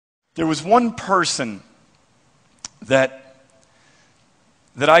there was one person that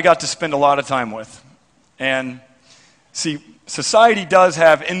I got to spend a lot of time with. And see, society does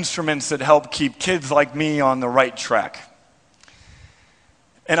have instruments that help keep kids like me on the right track.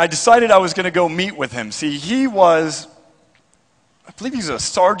 And I decided I was going to go meet with him. See, he was, I believe he's a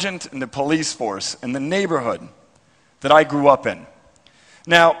sergeant in the police force in the neighborhood that I grew up in.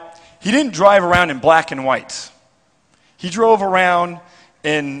 Now, he didn't drive around in black and whites. He drove around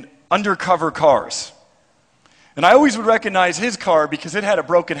in undercover cars. And I always would recognize his car because it had a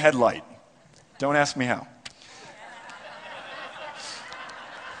broken headlight. Don't ask me how.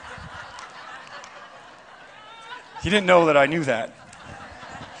 He didn't know that I knew that.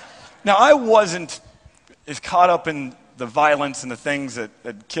 Now, I wasn't as caught up in the violence and the things that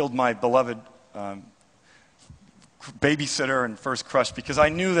killed my beloved babysitter and first crush because I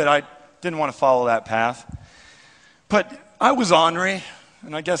knew that I didn't want to follow that path. But I was ornery,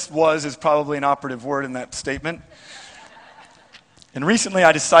 and I guess "was" is probably an operative word in that statement. And recently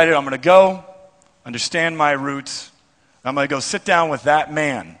I decided I'm going to go, understand my roots. I'm going to go sit down with that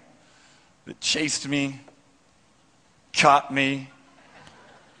man that chased me, caught me,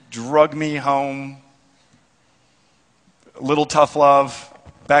 drug me home, a little tough love.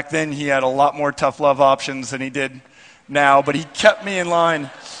 Back then he had a lot more tough love options than he did now, but he kept me in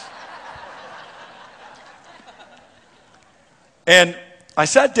line. And I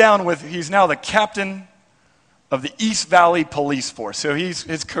sat down with, he's now the captain of the East Valley Police Force. So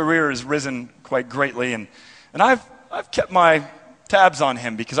his career has risen quite greatly. And I've kept my tabs on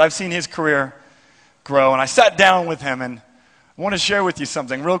him because I've seen his career grow. And I sat down with him, and I want to share with you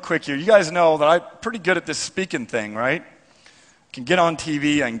something real quick here. You guys know that I'm pretty good at this speaking thing, right? I can get on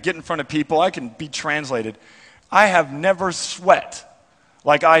TV, I can get in front of people, I can be translated. I have never sweat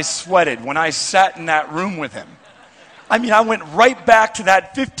like I sweated when I sat in that room with him. I mean, I went right back to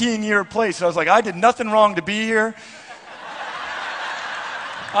that 15-year place. I was like, I did nothing wrong to be here.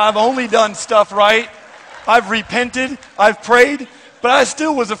 I've only done stuff right. I've repented. I've prayed. But I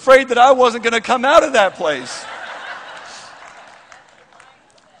still was afraid that I wasn't going to come out of that place.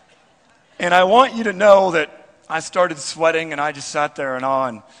 And I want you to know that I started sweating, and I just sat there in awe.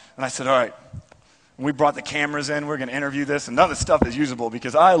 And I said, all right. And we brought the cameras in. We're going to interview this. And none of the stuff is usable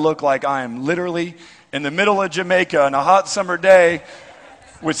because I look like I am literally in the middle of Jamaica on a hot summer day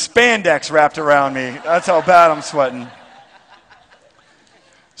with spandex wrapped around me. That's how bad I'm sweating.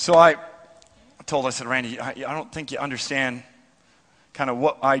 So I said, Randy, I don't think you understand kind of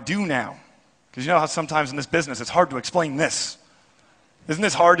what I do now. Because you know how sometimes in this business it's hard to explain this. Isn't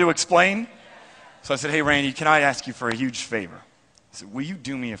this hard to explain? So I said, hey, Randy, can I ask you for a huge favor? I said, will you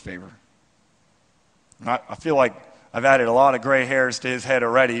do me a favor? And I feel like I've added a lot of gray hairs to his head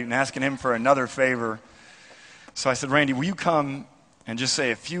already and asking him for another favor. So I said, Randy, will you come and just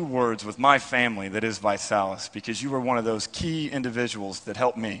say a few words with my family that is ViSalus, because you were one of those key individuals that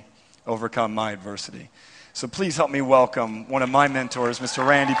helped me overcome my adversity. So please help me welcome one of my mentors, Mr.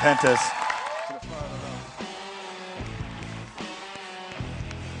 Randy Pentis.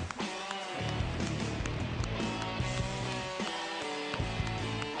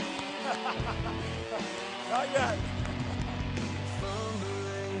 Not yet.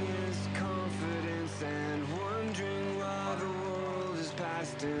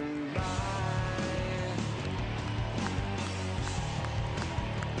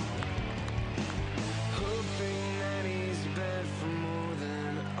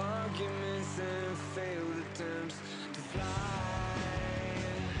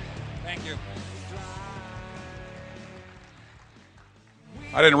 Thank you.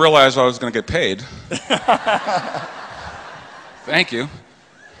 I didn't realize I was going to get paid. Thank you.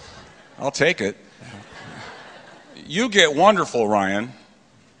 I'll take it. You get wonderful, Ryan.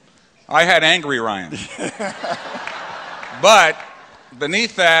 I had angry Ryan. But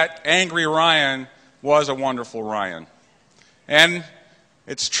beneath that, angry Ryan was a wonderful Ryan. And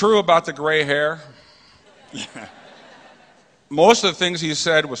it's true about the gray hair. Most of the things he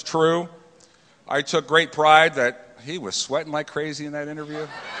said was true. I took great pride that he was sweating like crazy in that interview.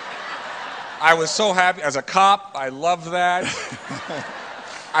 I was so happy. As a cop, I loved that.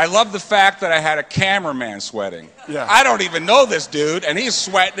 I love the fact that I had a cameraman sweating. Yeah. I don't even know this dude, and he's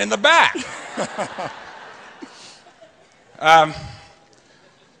sweating in the back.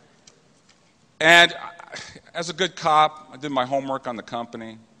 And as a good cop, I did my homework on the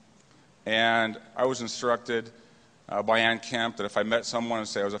company, and I was instructed by Ann Kemp that if I met someone and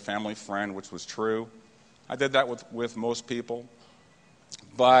say I was a family friend, which was true. I did that with most people.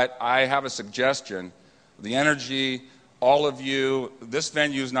 But I have a suggestion. The energy, all of you, this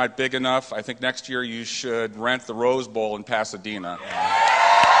venue is not big enough. I think next year you should rent the Rose Bowl in Pasadena.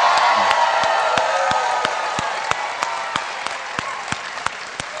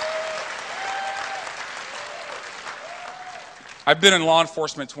 I've been in law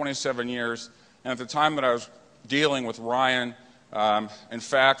enforcement 27 years, and at the time that I was dealing with Ryan, in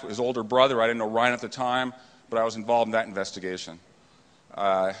fact, his older brother, I didn't know Ryan at the time, but I was involved in that investigation.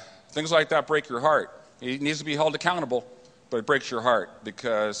 Things like that break your heart. He needs to be held accountable, but it breaks your heart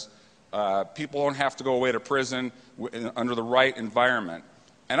because people don't have to go away to prison under the right environment.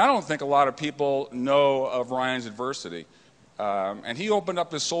 And I don't think a lot of people know of Ryan's adversity. And he opened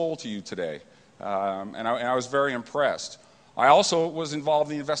up his soul to you today, and I was very impressed. I also was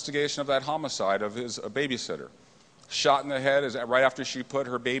involved in the investigation of that homicide of his babysitter. Shot in the head right after she put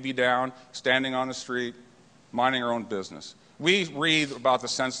her baby down, standing on the street, minding her own business. We read about the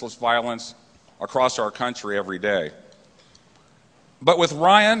senseless violence across our country every day. But with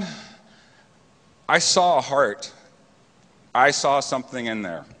Ryan, I saw a heart. I saw something in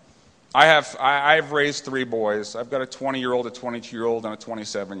there. I've raised 3 boys. I've got a 20-year-old, a 22-year-old, and a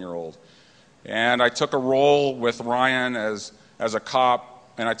 27-year-old. And I took a role with Ryan as a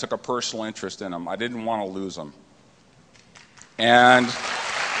cop, and I took a personal interest in him. I didn't want to lose him. And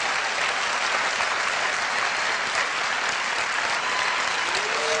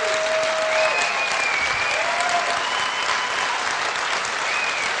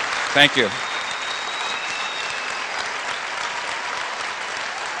thank you.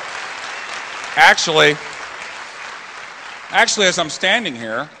 Actually, as I'm standing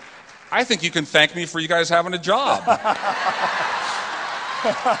here, I think you can thank me for you guys having a job.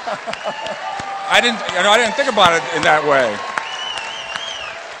 I didn't think about it in that way.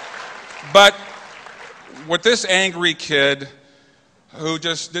 But with this angry kid who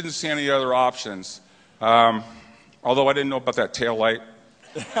just didn't see any other options, although I didn't know about that taillight,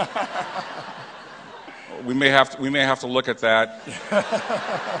 we may have to look at that.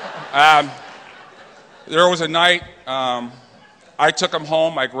 There was a night I took him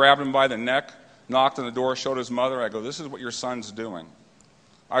home. I grabbed him by the neck, knocked on the door, showed his mother. I go, "This is what your son's doing."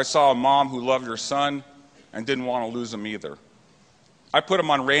 I saw a mom who loved her son and didn't want to lose him either. I put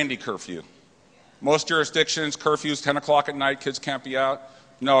him on Randy curfew. Most jurisdictions, curfews, 10 o'clock at night, kids can't be out.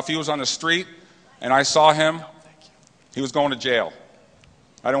 No, if he was on the street and I saw him, he was going to jail.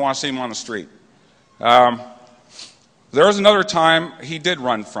 I didn't want to see him on the street. There was another time he did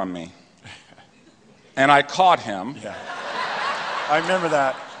run from me. And I caught him. Yeah. I remember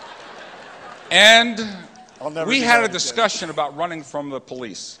that. And we had a discussion about running from the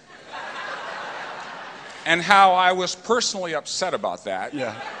police. And how I was personally upset about that.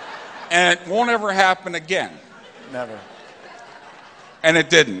 Yeah. And it won't ever happen again. Never. And it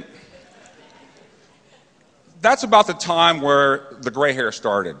didn't. That's about the time where the gray hair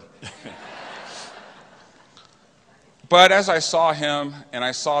started. But as I saw him and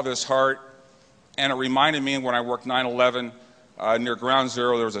I saw this heart, and it reminded me when I worked 9/11 near Ground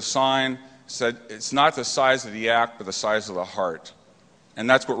Zero, there was a sign that said, "It's not the size of the act, but the size of the heart." And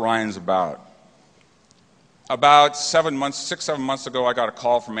that's what Ryan's about. About 7 months, 6, 7 months ago, I got a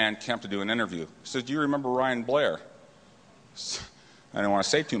call from Ann Kemp to do an interview. He said, "Do you remember Ryan Blair?" I didn't want to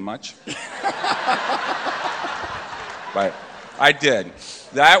say too much. But I did.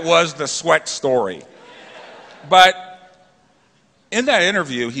 That was the sweat story. But in that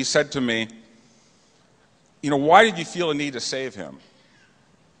interview, he said to me, "Why did you feel a need to save him?"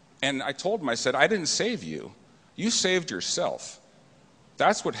 And I told him, I said, "I didn't save you. You saved yourself.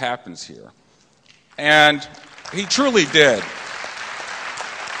 That's what happens here." And he truly did.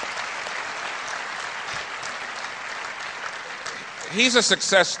 He's a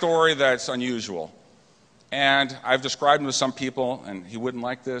success story that's unusual. And I've described him to some people, and he wouldn't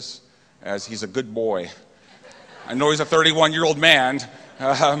like this, as he's a good boy. I know he's a 31-year-old man,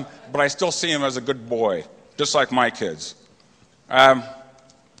 but I still see him as a good boy, just like my kids.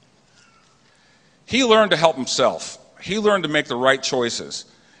 He learned to help himself. He learned to make the right choices.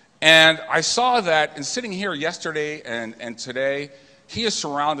 And I saw that in sitting here yesterday and today, he has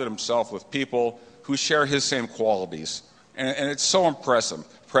surrounded himself with people who share his same qualities. And it's so impressive.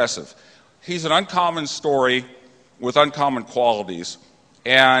 He's an uncommon story with uncommon qualities.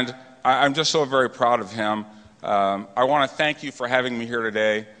 And I'm just so very proud of him. I want to thank you for having me here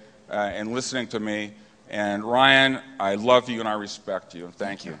today and listening to me. And Ryan, I love you and I respect you.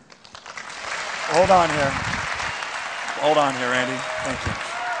 Thank you. Hold on here. Hold on here, Randy. Thank you.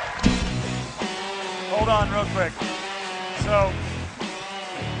 Hold on real quick.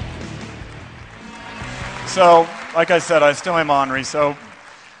 So like I said, I still am ornery. So,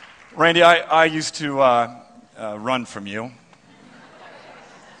 Randy, I used to run from you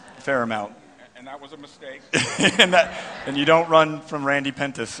a fair amount. And that was a mistake. and you don't run from Randy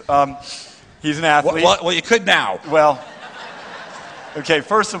Pentis. He's an athlete. Well, you could now. Well, okay,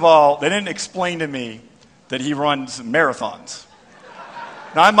 first of all, they didn't explain to me that he runs marathons.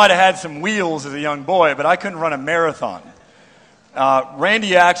 Now, I might have had some wheels as a young boy, but I couldn't run a marathon.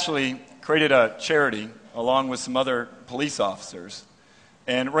 Randy actually created a charity along with some other police officers.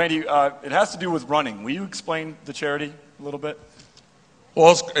 And Randy, it has to do with running. Will you explain the charity a little bit?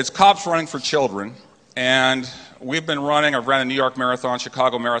 Well, it's Cops Running for Children, and we've been running. I've ran a New York Marathon,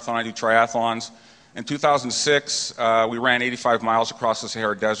 Chicago Marathon. I do triathlons. In 2006, we ran 85 miles across the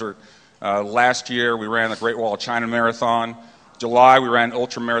Sahara Desert. Last year, we ran the Great Wall of China Marathon. July, we ran an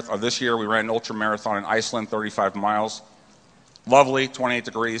ultra marathon. This year, we ran an ultra marathon in Iceland, 35 miles. Lovely, 28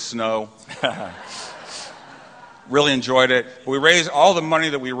 degrees, snow. Really enjoyed it. We raise all the money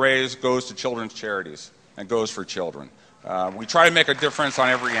that we raise goes to children's charities and goes for children. We try to make a difference on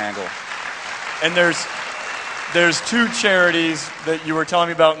every angle. And there's two charities that you were telling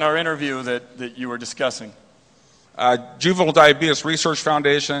me about in our interview that you were discussing. Juvenile Diabetes Research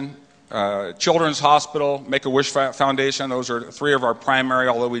Foundation, Children's Hospital, Make-A-Wish Foundation. Those are three of our primary,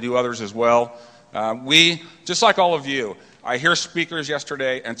 although we do others as well. We, just like all of you, I hear speakers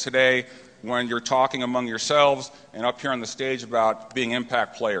yesterday and today when you're talking among yourselves and up here on the stage about being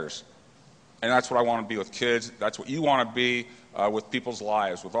impact players. And that's what I want to be with kids. That's what you want to be with people's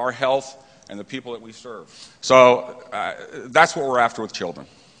lives, with our health and the people that we serve. So that's what we're after with children.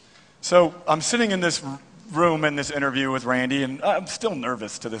 So I'm sitting in this room in this interview with Randy, and I'm still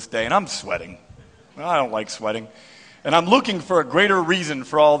nervous to this day, and I'm sweating. I don't like sweating. And I'm looking for a greater reason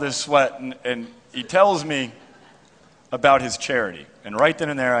for all this sweat, and he tells me about his charity. And right then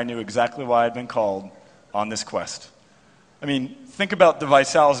and there, I knew exactly why I'd been called on this quest. I mean, think about the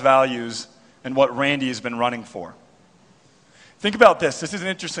ViSalus values and what Randy has been running for. Think about this. This is an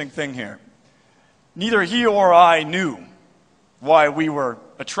interesting thing here. Neither he or I knew why we were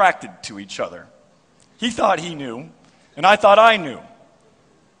attracted to each other. He thought he knew, and I thought I knew.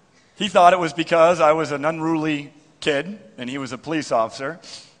 He thought it was because I was an unruly kid, and he was a police officer.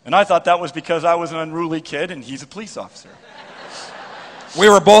 And I thought that was because I was an unruly kid, and he's a police officer. We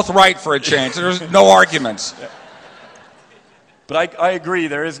were both right for a change. There's no arguments. Yeah. But I agree,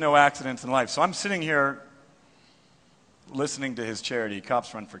 there is no accidents in life. So I'm sitting here listening to his charity,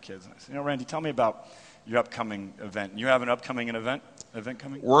 Cops Run for Kids. And I said, Randy, tell me about your upcoming event. You have an upcoming event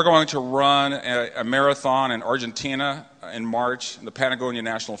coming? We're going to run a marathon in Argentina in March in the Patagonia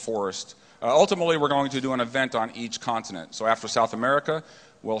National Forest. Ultimately, we're going to do an event on each continent. So after South America,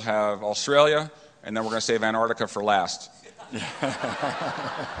 we'll have Australia, and then we're going to save Antarctica for last.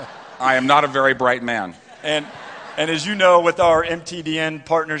 I am not a very bright man. And as you know, with our MTDN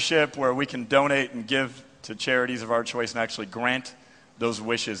partnership, where we can donate and give to charities of our choice and actually grant those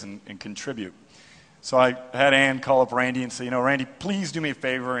wishes and contribute. So I had Ann call up Randy and say, Randy, please do me a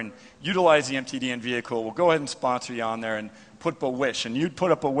favor and utilize the MTDN vehicle. We'll go ahead and sponsor you on there and put up a wish. And you'd put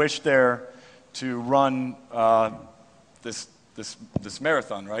up a wish there to run this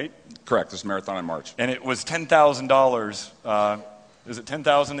marathon, right? Correct, this marathon in March. And it was $10,000. Is it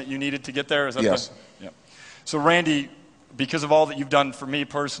 $10,000 that you needed to get there? Is that yes. Yeah. So Randy, because of all that you've done for me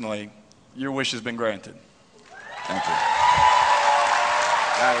personally, your wish has been granted. Thank you.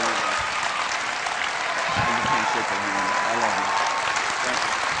 I love you. Thank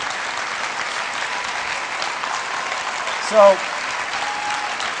you. So,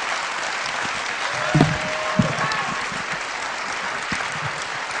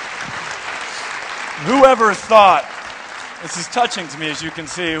 whoever thought, this is touching to me as you can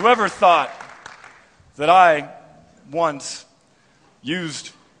see, whoever thought that I once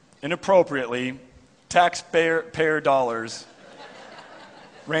used inappropriately taxpayer dollars,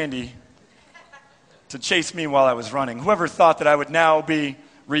 Randy, to chase me while I was running. Whoever thought that I would now be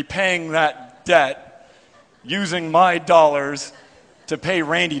repaying that debt using my dollars to pay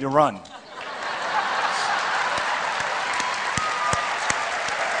Randy to run.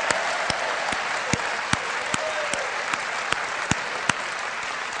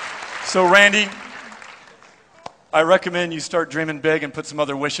 So Randy, I recommend you start dreaming big and put some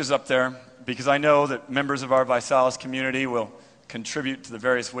other wishes up there, because I know that members of our ViSalus community will contribute to the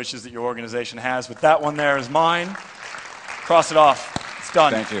various wishes that your organization has. But that one there is mine. Cross it off. It's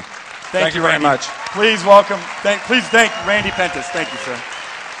done. Thank you. Thank you very Randy. much. Please welcome, please thank Randy Pentis. Thank you, sir.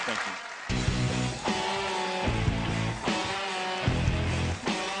 Thank you.